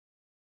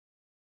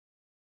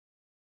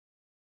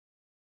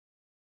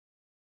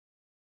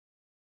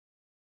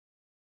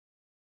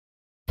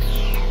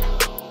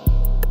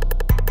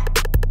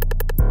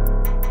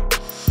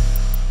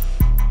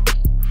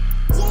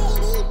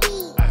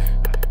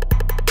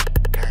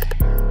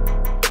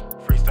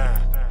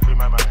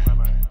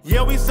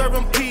Yeah, we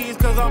serving peas,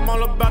 cause I'm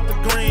all about the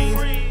greens.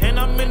 And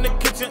I'm in the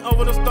kitchen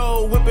over the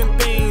stove whipping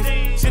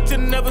things. Shit you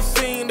never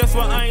seen, that's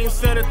why I ain't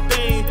said a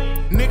thing.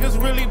 Niggas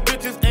really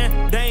bitches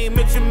and they ain't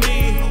mention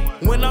me.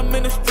 When I'm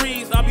in the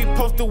streets, I be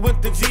posted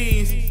with the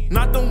G's.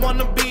 Not the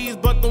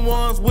wannabes, but the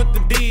ones with the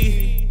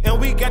D.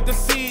 And we got the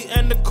C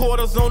and the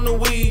quarters on the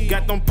weed.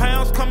 Got them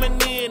pounds coming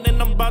in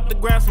and I'm about to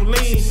grab some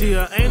lean. She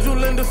an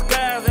angel in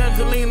disguise,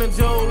 Angelina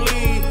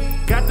Jolie.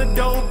 Got the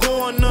dough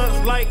going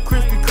nuts like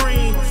Krispy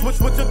Kreme.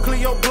 Switch a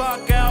Clio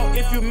block out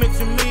if you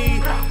mention me.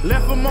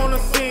 Left him on the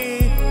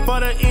scene for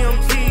the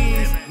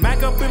EMTs.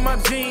 Mac up in my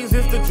jeans,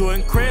 it's the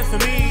Jordan Crest for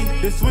me.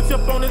 They switch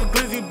up on this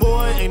glizzy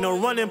boy, ain't no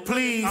running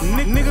please.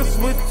 Niggas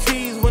switch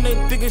cheese when they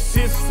think it's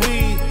shit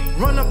sweet.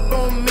 Run up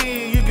on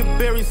me, you get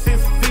buried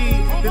 6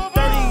 feet. The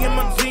 30 in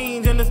my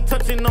jeans and it's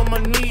touching on my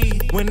knee.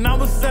 When I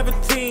was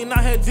 17,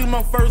 I had you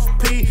my first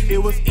P.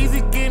 It was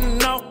easy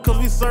getting out, cause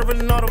we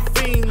serving all the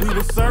fiends. We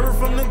was serving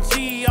from the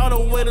G all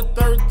the way to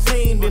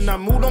 13. Then I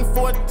moved on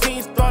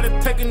 14,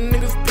 started taking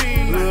niggas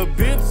P. Little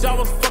bitch I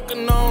was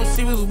fucking on,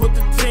 she was with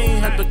the team.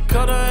 Had to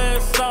cut her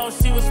ass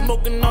off, she was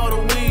smoking all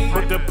the weed.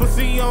 But the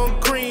pussy on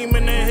cream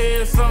and the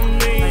head something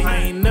mean. I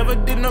ain't never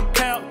did no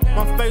cap,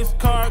 my face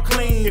card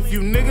clean. If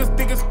you niggas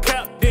think it's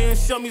cap, then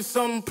show me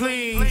something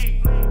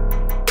please.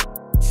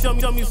 Show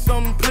me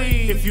something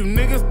please. If you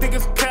niggas think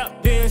it's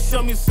cap, then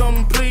show me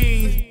something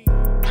please.